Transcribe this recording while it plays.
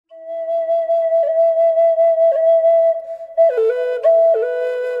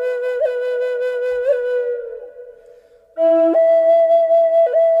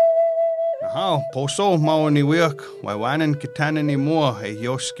Poso maoni wiak, waiwanan kitana ni mua e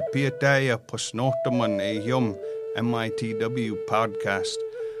yoski piataya posnotaman e yum MITW podcast.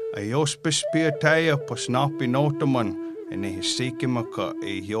 A yospis piataya posnapi notaman and e hisikimaka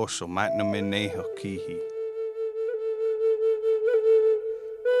e yoso matnamin kihi.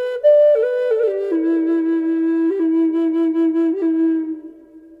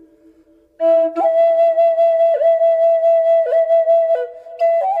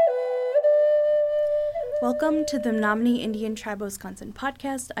 Welcome to the Menominee Indian Tribe of Wisconsin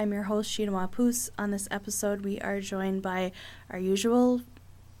podcast. I'm your host, Sheena Wapoose. On this episode, we are joined by our usual,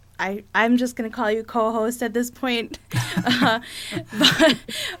 I'm just going to call you co-host at this point, but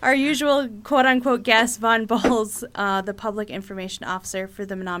our usual quote-unquote guest, Vaughn Bowles, the Public Information Officer for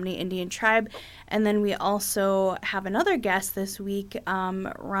the Menominee Indian Tribe. And then we also have another guest this week.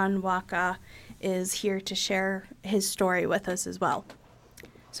 Ron Waukau is here to share his story with us as well.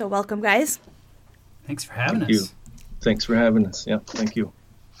 So welcome, guys. Thanks for having us. Thank you. Thanks for having us. Yeah, thank you.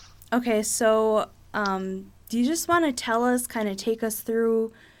 Okay, so do you just want to tell us, kind of take us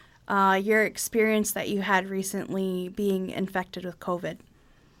through your experience that you had recently being infected with COVID?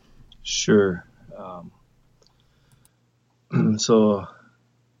 Sure. So I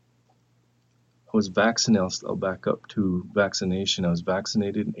was vaccinated. I'll back up to vaccination. I was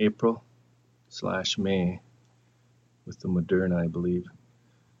vaccinated in April/May with the Moderna, I believe.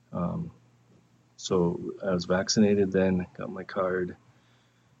 So I was vaccinated then, got my card.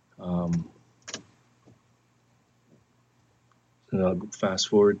 And I'll fast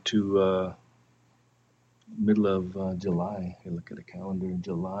forward to middle of July. I look at a calendar in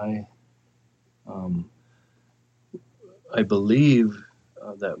July. I believe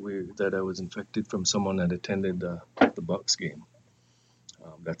that I was infected from someone that attended the Bucks game.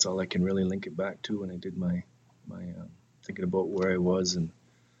 That's all I can really link it back to when I did my thinking about where I was and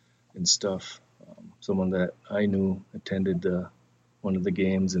stuff. Someone that I knew attended one of the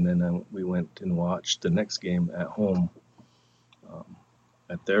games, and then we went and watched the next game at home,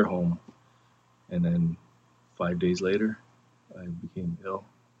 at their home. And then 5 days later, I became ill,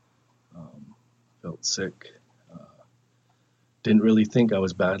 felt sick. Didn't really think I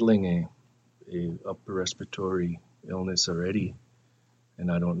was battling a upper respiratory illness already,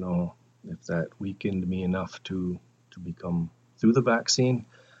 and I don't know if that weakened me enough to become through the vaccine.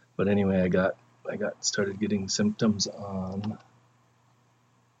 But anyway, I started getting symptoms on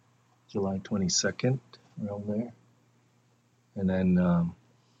July 22nd, around there. And then I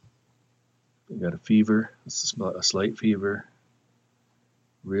got a fever, a slight fever,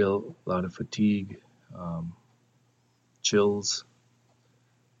 a lot of fatigue, chills.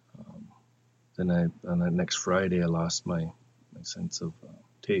 Then on that next Friday, I lost my sense of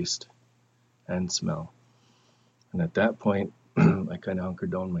taste and smell. And at that point, I kind of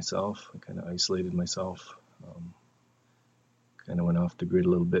hunkered down myself. I kind of isolated myself. Kind of went off the grid a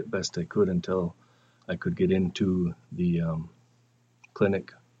little bit, best I could, until I could get into the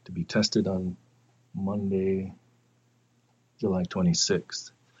clinic to be tested on Monday, July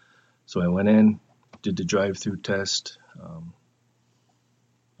 26th. So I went in, did the drive-through test.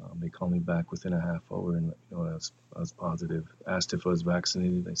 They called me back within a half hour, and I was positive. Asked if I was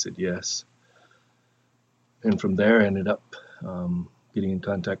vaccinated. I said yes. And from there, I ended up getting in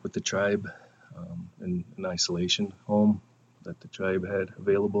contact with the tribe in an isolation home that the tribe had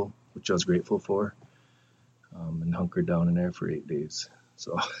available, which I was grateful for, and hunkered down in there for 8 days.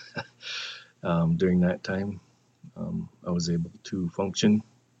 So during that time, I was able to function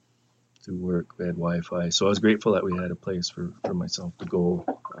through work. We had Wi-Fi, so I was grateful that we had a place for myself to go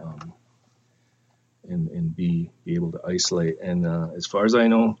and be able to isolate. And as far as I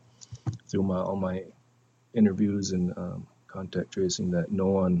know, through all my interviews and contact tracing, that no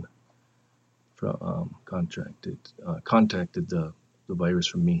one contacted the virus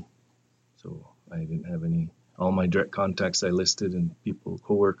from me. So I didn't have all my direct contacts I listed, and people,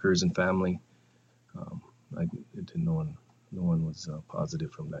 coworkers and family, no one was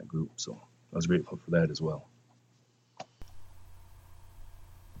positive from that group. So I was grateful for that as well.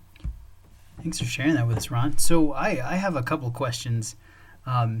 Thanks for sharing that with us, Ron. So I have a couple questions.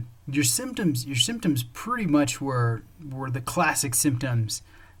 Your symptoms pretty much were the classic symptoms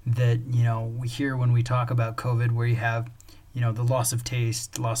that, we hear when we talk about COVID, where you have, the loss of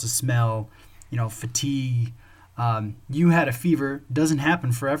taste, loss of smell, fatigue. You had a fever. Doesn't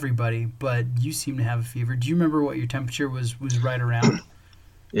happen for everybody, but you seem to have a fever. Do you remember what your temperature was right around?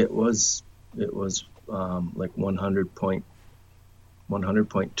 It was like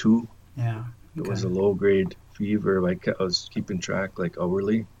 100.2. Yeah. Okay. It was a low grade fever. I was keeping track like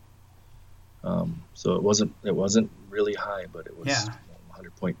hourly. So it wasn't really high, but it was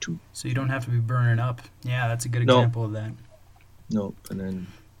 100.2. So you don't have to be burning up. Yeah, that's a good No. example of that. Nope. And then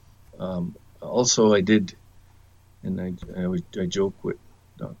also I did, and I joke with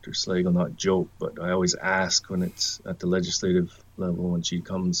Dr. Slagle, not joke, but I always ask when it's at the legislative level, when she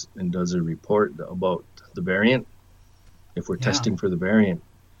comes and does a report about the variant, if we're testing for the variant.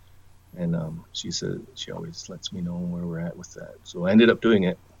 And she said she always lets me know where we're at with that. So I ended up doing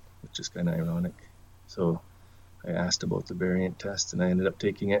it, which is kind of ironic. So I asked about the variant test, and I ended up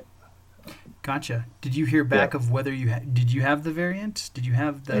taking it. Gotcha. Did you hear back of whether did you have the variant? Did you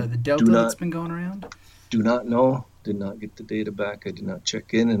have the Delta that's been going around? Do not know. Did not get the data back. I did not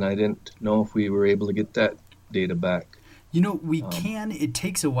check in, and I didn't know if we were able to get that data back. You know, we can. It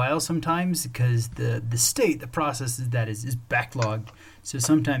takes a while sometimes because the process is backlogged. So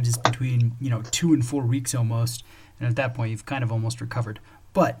sometimes it's between 2 and 4 weeks almost, and at that point you've kind of almost recovered.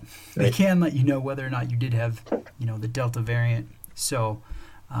 But they can let you know whether or not you did have the Delta variant. So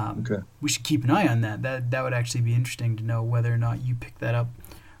we should keep an eye on that. That would actually be interesting to know whether or not you picked that up.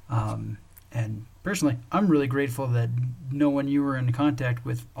 And personally, I'm really grateful that no one you were in contact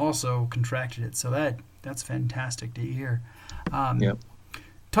with also contracted it. So that's fantastic to hear.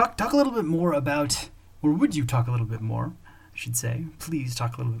 Talk a little bit more about, or would you talk a little bit more, I should say, please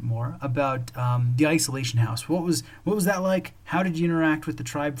talk a little bit more about the isolation house. What was that like? How did you interact with the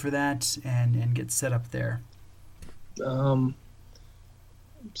tribe for that and get set up there?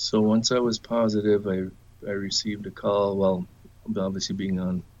 So once I was positive, I received a call. Well, obviously being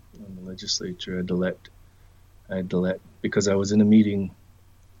on the legislature, I had to let because I was in a meeting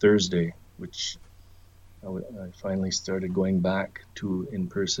Thursday, which I finally started going back to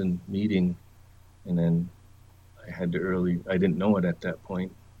in-person meeting, and then I didn't know it at that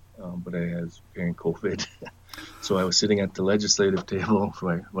point, but I was carrying COVID. So I was sitting at the legislative table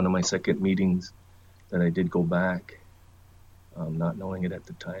for one of my second meetings that I did go back, not knowing it at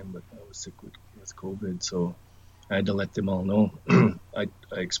the time, but I was sick with COVID, so I had to let them all know. I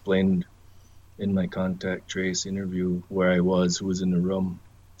explained in my contact trace interview where I was, who was in the room.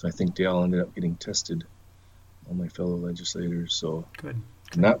 So I think they all ended up getting tested, all my fellow legislators. So Good.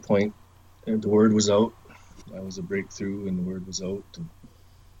 From that point, the word was out. I was a breakthrough, and the word was out. And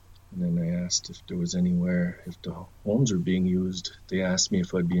then I asked if there was anywhere, if the homes were being used. They asked me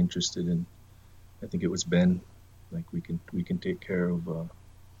if I'd be interested in, I think it was Ben, like we can take care of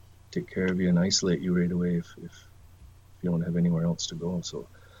you and isolate you right away if you don't have anywhere else to go. So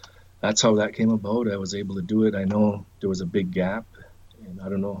that's how that came about. I was able to do it. I know there was a big gap, and I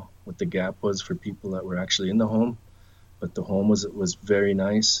don't know what the gap was for people that were actually in the home, but the home was very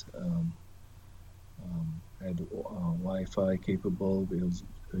nice. Had Wi-Fi capable, was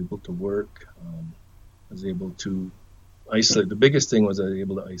able to work, was able to isolate. The biggest thing was I was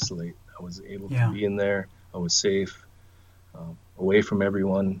able to isolate. I was able to be in there. I was safe, away from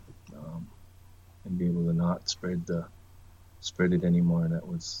everyone, and be able to not spread it anymore. And that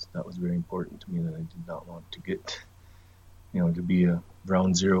was very important to me, that I did not want to get, to be a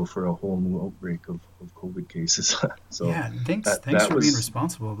ground zero for a whole new outbreak of COVID cases. So thanks for being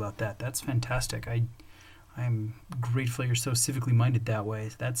responsible about that. That's fantastic. I'm grateful you're so civically minded that way.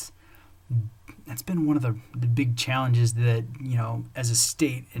 That's been one of the big challenges that, as a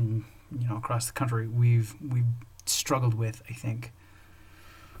state and, across the country, we've struggled with, I think.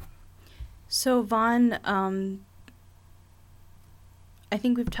 So Vaughn, I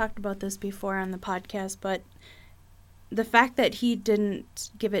think we've talked about this before on the podcast, but the fact that he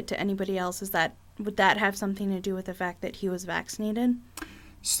didn't give it to anybody else, would that have something to do with the fact that he was vaccinated?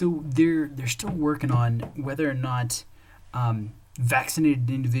 So they're still working on whether or not vaccinated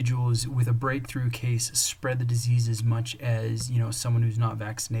individuals with a breakthrough case spread the disease as much as someone who's not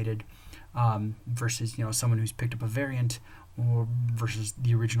vaccinated, versus someone who's picked up a variant or versus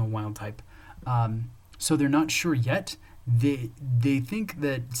the original wild type. So they're not sure yet. They think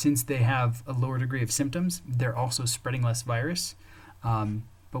that since they have a lower degree of symptoms, they're also spreading less virus. But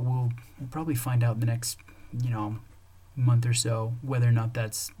we'll probably find out in the next month or so whether or not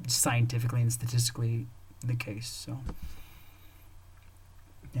that's scientifically and statistically the case. So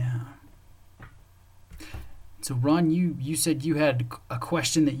So Ron, you said you had a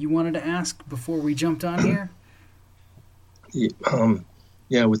question that you wanted to ask before we jumped on here?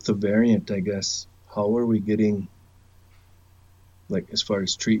 With the variant, I guess, how are we getting, like, as far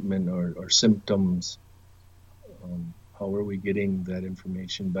as treatment or symptoms, how are we getting that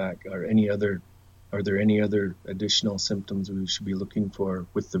information back? Are there any other additional symptoms we should be looking for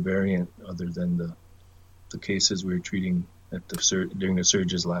with the variant other than the cases we were treating during the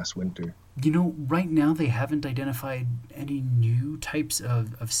surges last winter? Right now they haven't identified any new types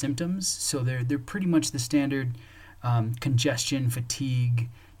of symptoms, so they're pretty much the standard congestion, fatigue,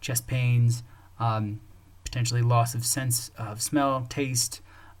 chest pains, potentially loss of sense of smell, taste.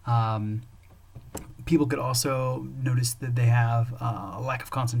 People could also notice that they have a lack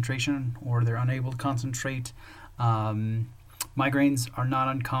of concentration or they're unable to concentrate. Migraines are not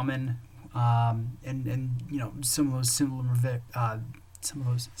uncommon, and some of those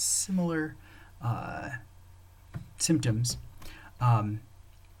similar symptoms. And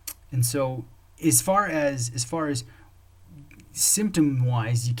so as far as symptom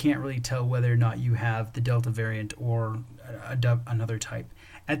wise, you can't really tell whether or not you have the Delta variant or another type.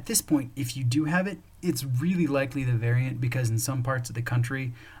 At this point, if you do have it, it's really likely the variant, because in some parts of the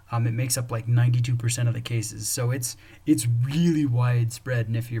country, it makes up like 92% of the cases. So it's really widespread,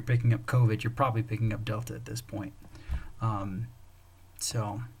 and if you're picking up COVID, you're probably picking up Delta at this point. And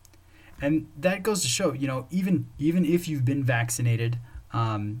that goes to show, even if you've been vaccinated,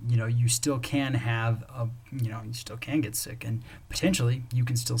 you still can you still can get sick, and potentially you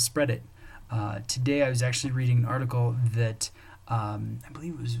can still spread it. Today I was actually reading an article that I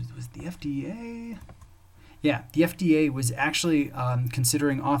believe it was the FDA. Yeah, the FDA was actually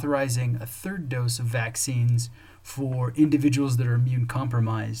considering authorizing a third dose of vaccines for individuals that are immune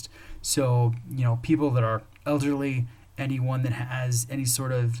compromised. So, people that are elderly, anyone that has any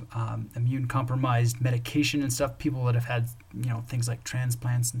sort of immune compromised medication and stuff, people that have had, things like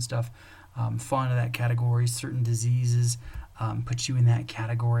transplants and stuff, fall into that category. Certain diseases put you in that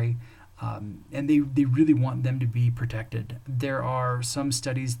category. And they really want them to be protected. There are some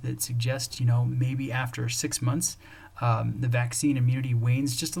studies that suggest, maybe after 6 months, the vaccine immunity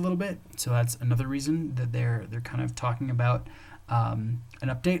wanes just a little bit. So that's another reason that they're kind of talking about an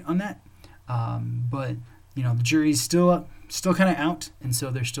update on that. But the jury's still kind of out, and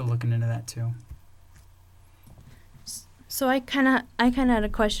so they're still looking into that too. So I kind of had a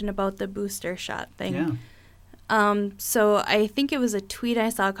question about the booster shot thing. Yeah. So I think it was a tweet I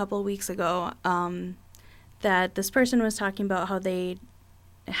saw a couple of weeks ago that this person was talking about how they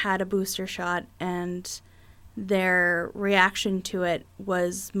had a booster shot and their reaction to it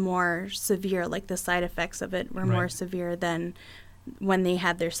was more severe, like the side effects of it were more severe than when they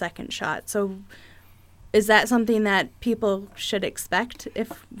had their second shot. So is that something that people should expect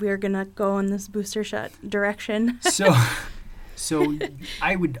if we're going to go in this booster shot direction? So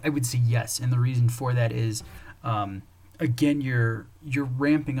I would say yes, and the reason for that is again, you're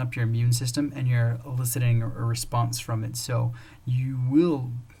ramping up your immune system and you're eliciting a response from it. So you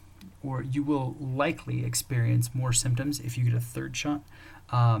will likely experience more symptoms if you get a third shot,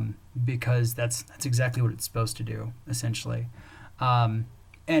 because that's exactly what it's supposed to do, essentially.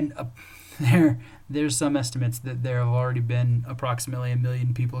 There's some estimates that there have already been approximately 1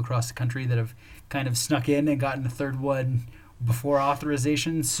 million people across the country that have kind of snuck in and gotten the third one before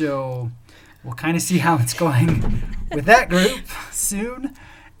authorization. So we'll kind of see how it's going with that group soon,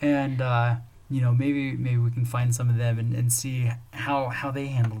 and maybe we can find some of them and see how they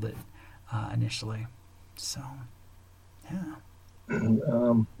handled it initially. So, yeah.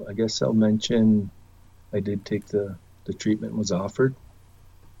 I guess I'll mention I did take the treatment was offered.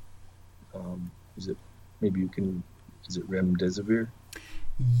 Is it remdesivir?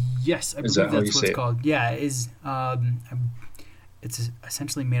 Yes, I believe that's what it's called. Yeah, it's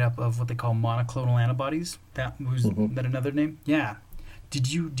essentially made up of what they call monoclonal antibodies. That was that another name? Yeah.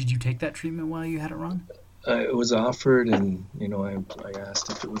 Did you take that treatment while you had it, Ron? It was offered, and I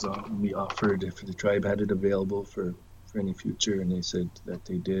asked if it was offered, if the tribe had it available for any future, and they said that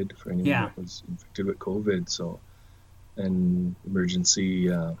they did for anyone that was infected with COVID. So, and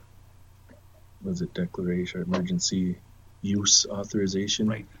emergency declaration or emergency use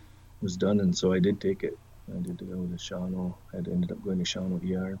authorization was done, and so I did take it. I did go to Shawano. I ended up going to Shawano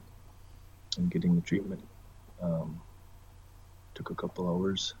ER and getting the treatment. Took a couple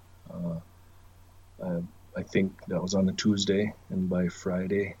hours. I think that was on a Tuesday, and by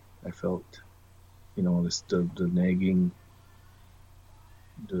Friday I felt, the nagging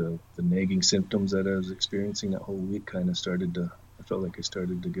symptoms that I was experiencing that whole week kind of I felt like I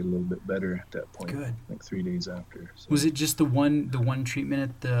started to get a little bit better at that point. Good. Like 3 days after. So. Was it just the one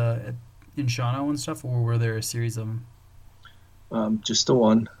treatment in Shawano and stuff, or were there a series of them? Just the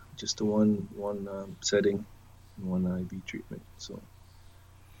one setting, one IV treatment. So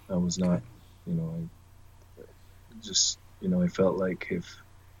I was not, I felt like if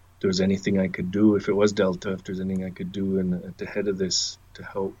there was anything I could do, if it was Delta, if there's anything I could do at the head of this to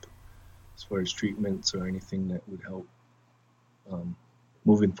help as far as treatments or anything that would help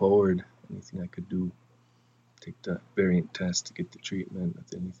moving forward, anything I could do, take the variant test to get the treatment,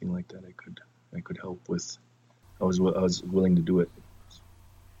 if anything like that I could help with, I was willing to do it.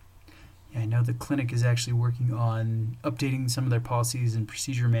 Yeah, I know the clinic is actually working on updating some of their policies and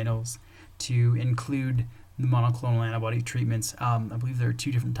procedure manuals to include the monoclonal antibody treatments. I believe there are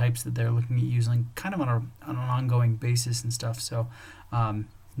 2 different types that they're looking at using kind of on an ongoing basis and stuff. So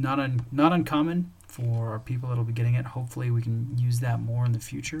not uncommon for our people that will be getting it. Hopefully we can use that more in the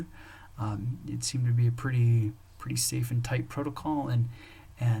future. It seemed to be a pretty safe and tight protocol,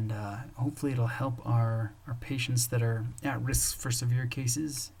 and hopefully it'll help our patients that are at risk for severe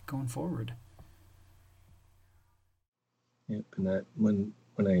cases going forward. Yep, and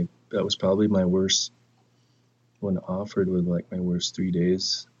that was probably my worst. When offered was like my worst 3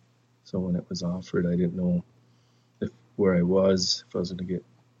 days. So when it was offered, I didn't know if where I was, if I was going to get,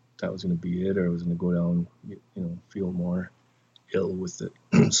 that was going to be it, or I was going to go down, feel more ill with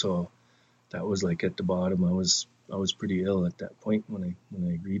it. So that was like at the bottom. I was pretty ill at that point when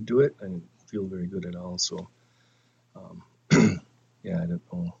I agreed to it. I didn't feel very good at all. So yeah, I didn't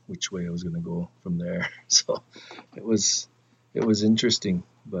know which way I was going to go from there. So it was interesting,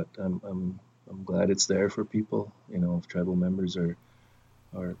 but I'm glad it's there for people. If tribal members are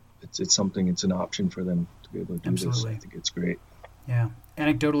it's something, it's an option for them to be able to do Absolutely. this. I think it's great. Yeah.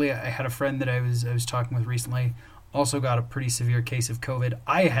 Anecdotally, I had a friend that I was talking with recently, also got a pretty severe case of COVID.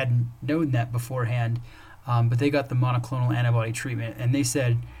 I hadn't known that beforehand, but they got the monoclonal antibody treatment, and they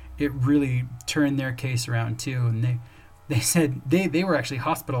said it really turned their case around too. And they said they were actually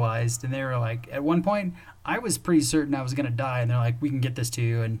hospitalized, and they were like, at one point, I was pretty certain I was going to die, and they're like, we can get this to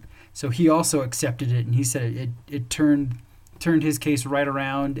you. And so he also accepted it, and he said it turned his case right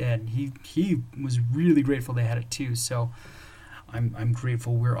around, and he was really grateful they had it too. So I'm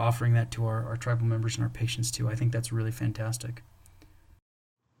grateful we're offering that to our tribal members and our patients too. I think that's really fantastic.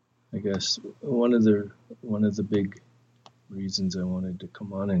 I guess one of the big reasons I wanted to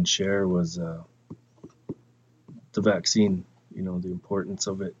come on and share was the vaccine. The importance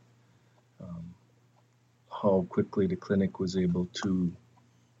of it, how quickly the clinic was able to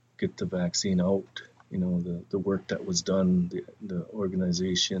get the vaccine out. The work that was done, the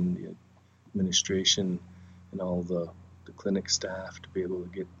organization, the administration, and all the clinic staff to be able to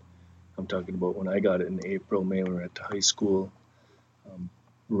get. I'm talking about when I got it in April, May, we were at the high school,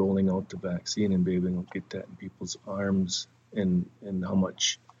 rolling out the vaccine and being able to get that in people's arms, and how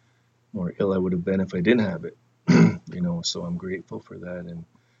much more ill I would have been if I didn't have it. So I'm grateful for that,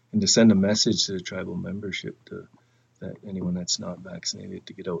 and to send a message to the tribal membership that anyone that's not vaccinated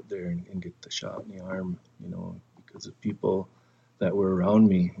to get out there and get the shot in the arm, because the people that were around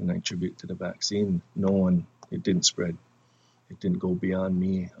me, and I attribute to the vaccine, it didn't spread. It didn't go beyond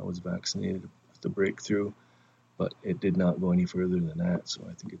me. I was vaccinated with the breakthrough, but it did not go any further than that. So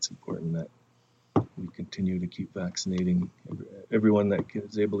I think it's important that we continue to keep vaccinating. Everyone that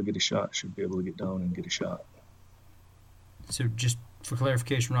is able to get a shot should be able to get down and get a shot. So just for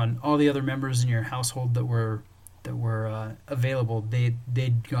clarification, Ron, all the other members in your household that were available,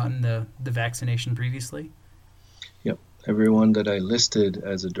 they'd gotten the vaccination previously? Yep. Everyone that I listed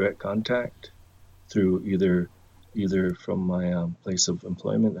as a direct contact through either from my place of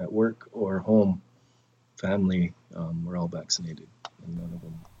employment at work or home, family, were all vaccinated, and none of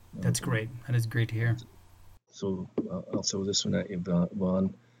them. That's great. That is great to hear. So I'll throw this one at you,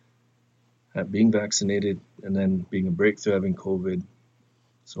 Vaughn. At being vaccinated and then being a breakthrough, having COVID,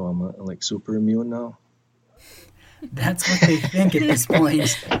 so I'm like super immune now. That's what they think at this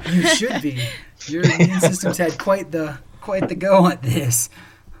point. You should be. Your immune system's had quite the go at this.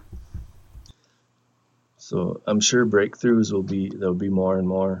 So I'm sure breakthroughs there'll be more and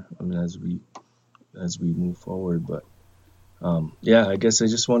more. As we move forward. But I guess I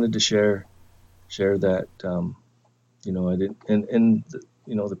just wanted to share that. I didn't, and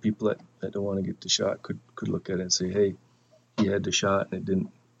the people that don't want to get the shot could look at it and say, hey, he had the shot and it didn't.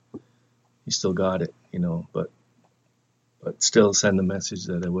 He still got it, but still send the message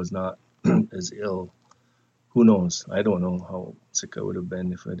that I was not as ill. Who knows? I don't know how sick I would have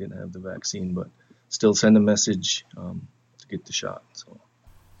been if I didn't have the vaccine, but still send a message to get the shot. So,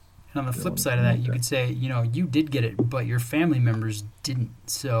 and on the flip side of that, you could say, you did get it, but your family members didn't.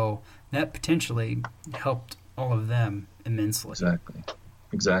 So that potentially helped all of them immensely.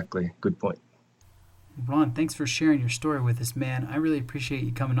 Exactly. Good point. Ron, thanks for sharing your story with us, man. I really appreciate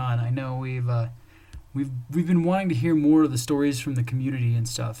you coming on. I know we've been wanting to hear more of the stories from the community and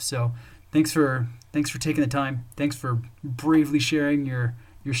stuff. So thanks for taking the time. Thanks for bravely sharing your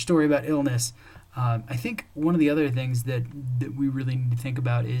story about illness. I think one of the other things that we really need to think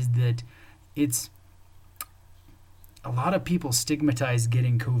about is that it's a lot of people stigmatize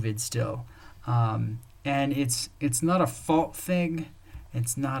getting COVID still, and it's not a fault thing.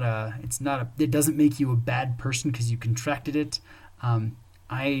 It doesn't make you a bad person because you contracted it.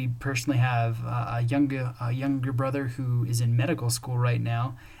 I personally have a younger brother who is in medical school right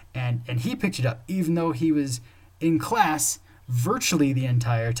now, and he picked it up even though he was in class virtually the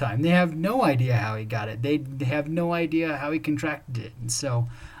entire time. They have no idea how he got it. They have no idea how he contracted it, and so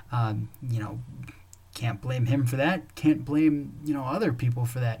can't blame him for that. Can't blame other people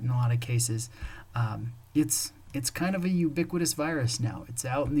for that in a lot of cases. It's kind of a ubiquitous virus now. It's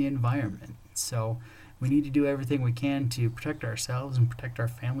out in the environment, so we need to do everything we can to protect ourselves and protect our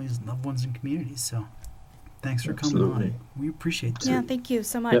families and loved ones and communities. So thanks for coming on. We appreciate that. Yeah, thank you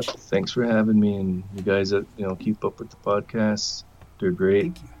so much. Yep, thanks for having me, and you guys that keep up with the podcasts. They're great.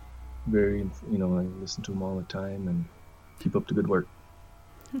 Thank you. Very, I listen to them all the time, and keep up the good work.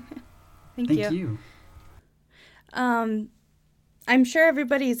 Thank you. I'm sure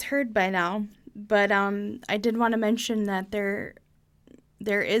everybody's heard by now, but I did want to mention that there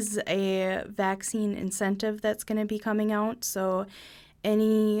is a vaccine incentive that's going to be coming out. So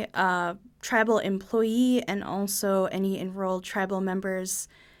any tribal employee and also any enrolled tribal members,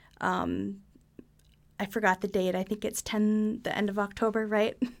 I forgot the date. I think it's the end of October,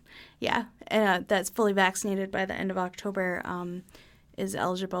 right? Yeah. That's fully vaccinated by the end of October is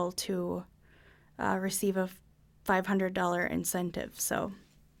eligible to receive a $500 incentive. So,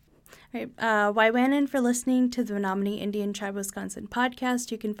 all right. Waiwanan for listening to the Menominee Indian Tribe Wisconsin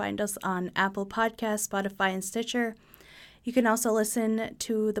podcast. You can find us on Apple Podcasts, Spotify, and Stitcher. You can also listen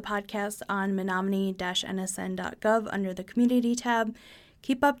to the podcast on menominee-nsn.gov under the Community tab.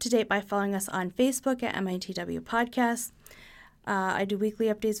 Keep up to date by following us on Facebook at MITW Podcast. I do weekly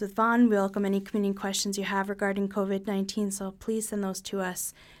updates with Vaughn. We welcome any community questions you have regarding COVID-19, so please send those to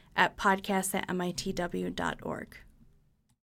us at podcast@mitw.org.